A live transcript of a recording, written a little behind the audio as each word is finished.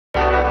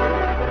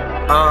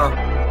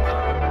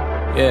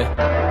Yeah.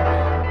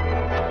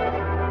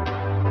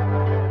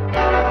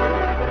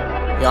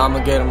 Yo, I'ma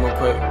get him real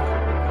quick.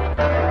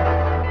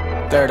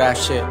 Third eye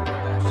shit.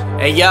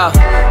 Hey yo,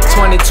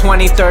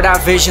 2020 third eye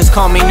visions,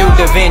 call me New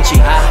Da Vinci.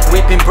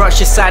 Whipping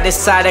brushes side to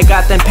side, I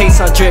got them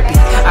paints all drippy.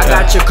 I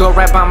got your girl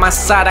right by my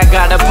side, I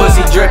got a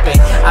pussy dripping.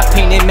 I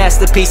painted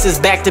masterpieces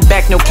back to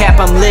back, no cap,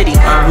 I'm litty.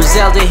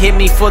 Griselda hit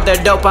me for the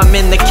dope, I'm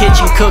in the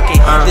kitchen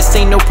cooking. This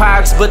ain't no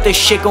Pyrex, but this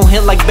shit gon'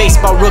 hit like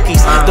baseball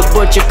rookies. The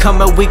butcher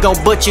coming, we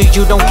gon' butcher,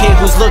 you don't care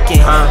who's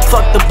looking.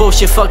 Fuck the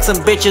bullshit, fuck some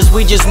bitches,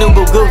 we just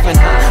nooble goofing.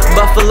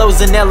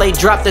 Buffaloes in LA,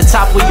 drop the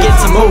top, we get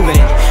to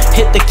moving.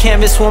 Hit the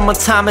canvas one more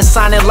time and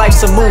sign it,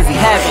 life's a movie.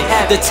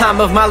 Having the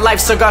time of my life,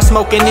 cigar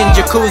smoking in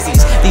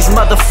jacuzzis. These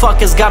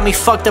motherfuckers got me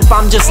fucked up,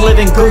 I'm just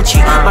living Gucci.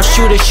 My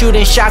shooter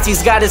shooting shots,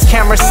 he's got his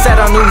camera set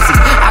on Uzi.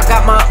 I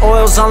got my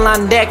oils on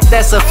line deck,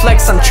 that's a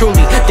flex, I'm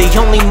truly the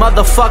only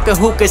motherfucker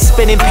who could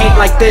spit and paint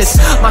like this.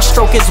 My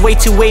stroke is way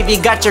too wavy,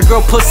 got your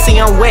girl pussy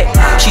on wet.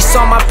 She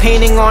saw my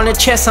painting on her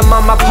chest, I'm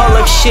on my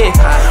Pollock shit.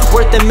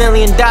 Worth $1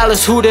 million,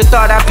 who'da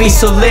thought I'd be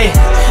so lit?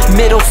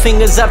 Middle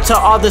fingers up to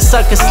all the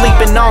suckers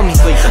sleeping on me.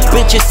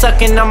 Bitches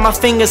sucking on my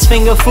fingers,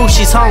 finger food,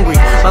 she's hungry.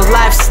 My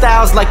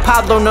lifestyle's like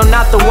Pablo, no,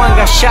 not the one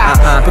got shot.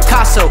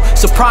 Picasso,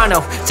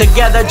 soprano,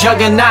 together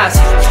juggernauts.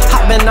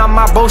 I've been on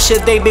my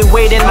bullshit, they be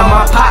waiting on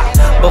my pot.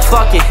 But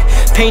fuck it,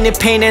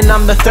 painting,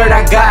 I'm the third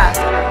I got.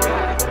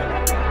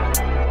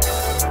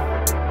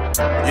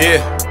 Yeah.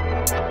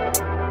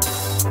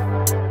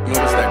 You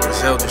know, it's that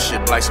Griselda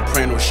shit, Black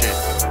Soprano shit,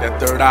 that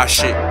third eye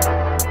shit.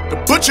 The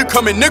butcher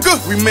coming, nigga.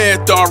 We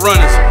marathon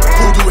runners,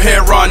 voodoo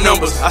hair raw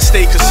numbers. I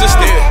stay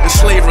consistent,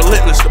 enslaved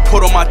relentless to put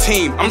on my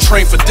team. I'm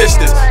trained for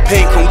distance,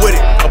 pain come with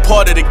it. A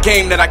part of the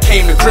game that I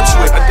came to grips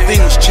with.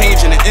 Things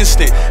change in an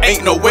instant,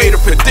 ain't no way to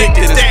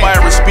predict it.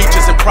 Inspiring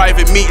speeches and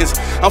private meetings.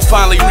 I'm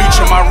finally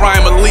reaching my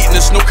rhyme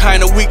eliteness, no kind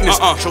of weakness.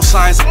 Show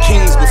signs of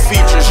kings with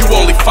features you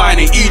only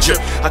find in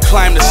Egypt. I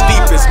climbed the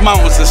steepest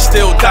mountains and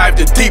still dive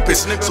the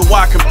deepest. So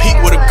I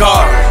compete with a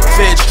god.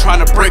 Feds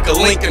trying to break a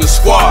link in the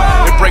squad.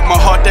 It break my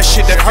heart, that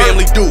shit that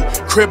family do.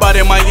 Crib out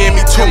in Miami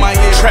too.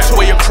 Trap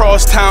way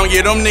across town,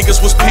 yeah, them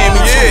niggas was paying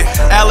me too.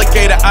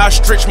 Alligator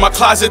ostrich, my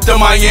closet the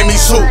Miami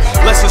zoo.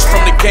 Lessons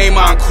from the game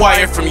I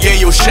acquired from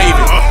Yayo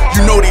shaving.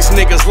 You know these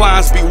niggas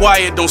lines be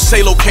wired, don't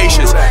say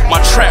locations.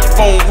 My trap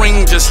phone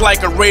ring just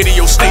like a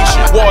radio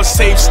station. Wall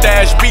safe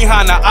stash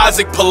behind the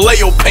Isaac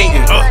Pelayo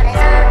painting.